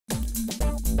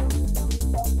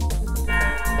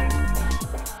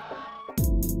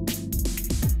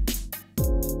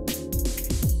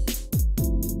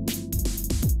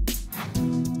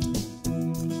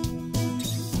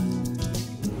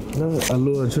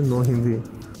Allu Arjun, no Hindi.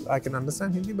 I can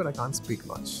understand Hindi, but I can't speak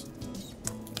much.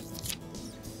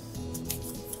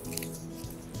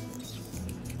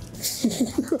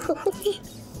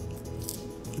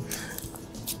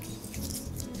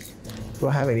 Do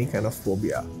I have any kind of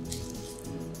phobia?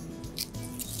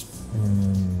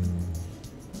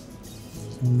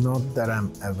 Not that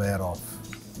I'm aware of.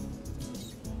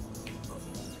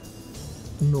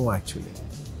 No, actually.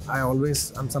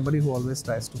 I'm somebody who always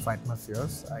tries to fight my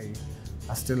fears. I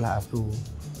still have to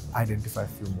identify a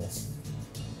few more.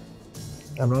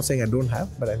 I'm not saying I don't have,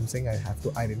 but I'm saying I have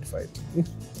to identify it.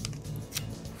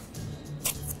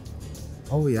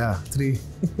 Oh yeah, 3.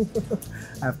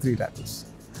 I have 3 tattoos.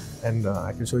 And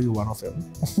I can show you one of them.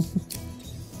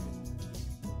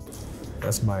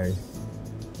 That's my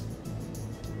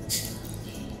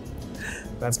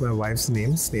wife's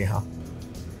name, Sneha.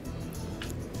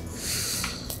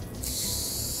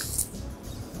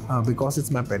 Because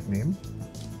it's my pet name.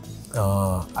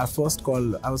 I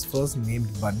was first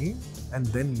named Bunny, and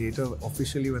then later,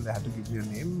 officially, when they had to give me a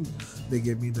name, they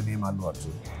gave me the name Allu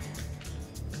Arjun.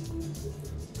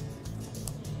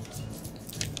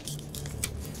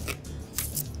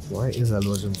 Why is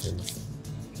Allu Arjun famous?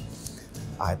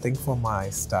 I think for my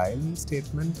style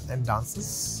statement and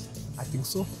dances. I think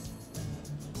so.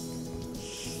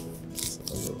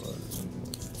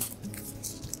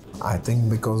 I think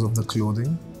because of the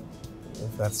clothing.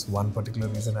 If that's one particular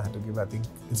reason I had to give, I think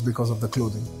it's because of the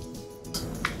clothing.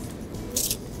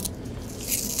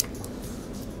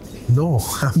 No,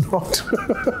 I'm not.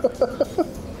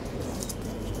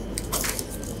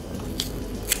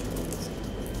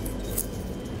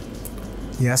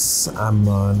 Yes, I'm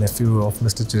a nephew of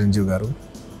Mr. Chiranjeev Garu.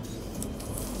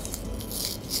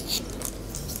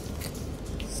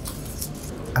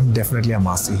 I'm definitely a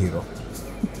Masi hero.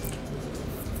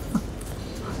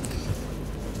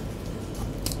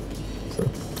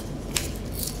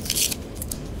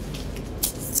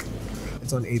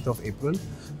 It's on 8th of April,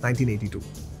 1982.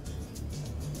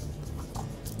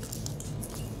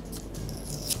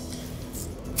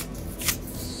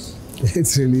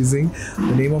 It's releasing.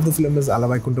 The name of the film is Ala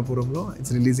Vaikuntapuramlo.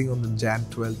 It's releasing on the Jan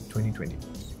 12, 2020.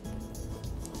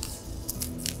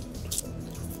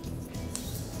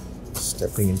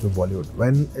 Stepping into Bollywood.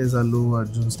 When is Allu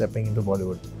Arjun stepping into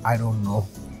Bollywood? I don't know.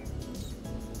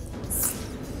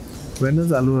 When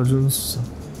is Allu Arjun's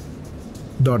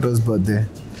daughter's birthday?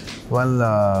 Well,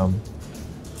 I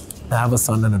have a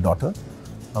son and a daughter.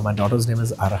 My daughter's name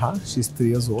is Arha. She's 3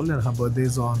 years old and her birthday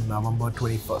is on November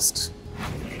 21st.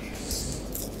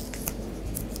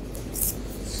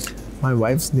 My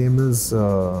wife's name is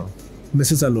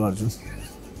Mrs. Allu Arjun.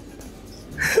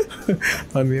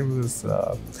 Her name is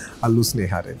Allu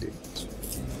Sneha Reddy.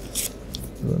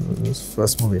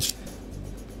 First movie.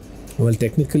 Well,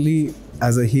 technically,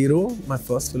 as a hero, my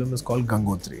first film is called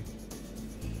Gangotri.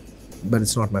 But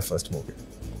it's not my first movie.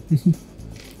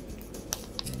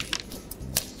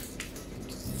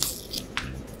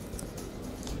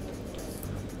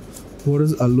 What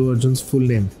is Allu Arjun's full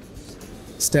name?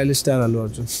 Stylish star Allu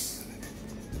Arjun.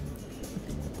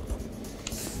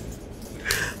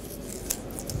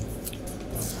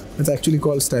 It's actually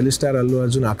called Stylish Star Allu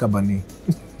Arjun Aka Bunny.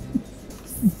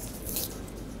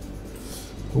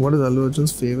 What is Allu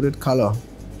Arjun's favorite color?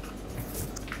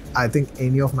 I think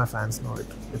any of my fans know it.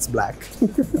 It's black.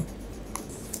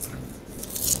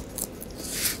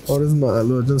 What is my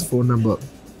Allu Arjun's phone number?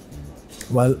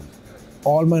 Well,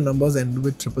 all my numbers end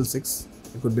with 666.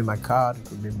 It could be my car, it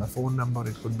could be my phone number,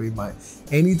 it could be my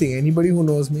anything. Anybody who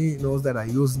knows me knows that I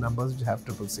use numbers which have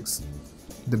 666.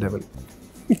 The devil.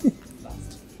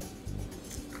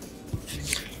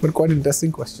 But quite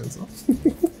interesting questions, huh?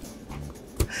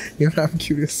 Even I'm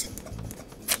curious.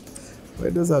 Where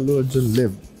does Allu Arjun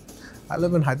live? I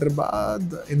live in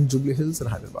Hyderabad, in Jubilee Hills in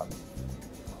Hyderabad.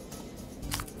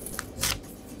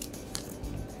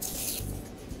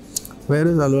 Where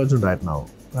is Allu Arjun right now?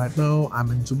 Right now, I'm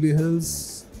in Jubilee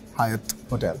Hills, Hyatt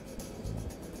Hotel.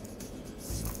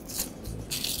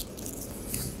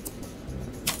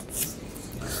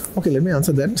 Okay, let me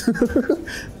answer that.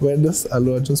 Where does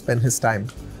Allu Arjun spend his time?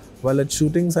 Well, at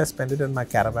shootings, I spend it in my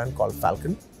caravan called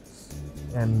Falcon.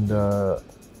 And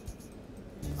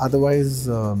otherwise,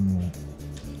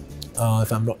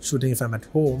 if I'm not shooting, if I'm at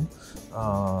home,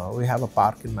 we have a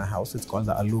park in my house. It's called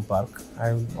the Allu Park.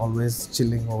 I'm always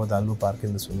chilling over the Allu Park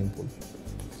in the swimming pool.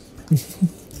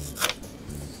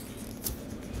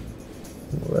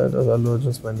 Where does Allu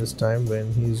Arjun spend his time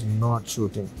when he's not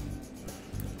shooting?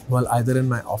 Well, either in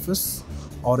my office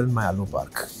or in my Allu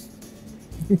Park.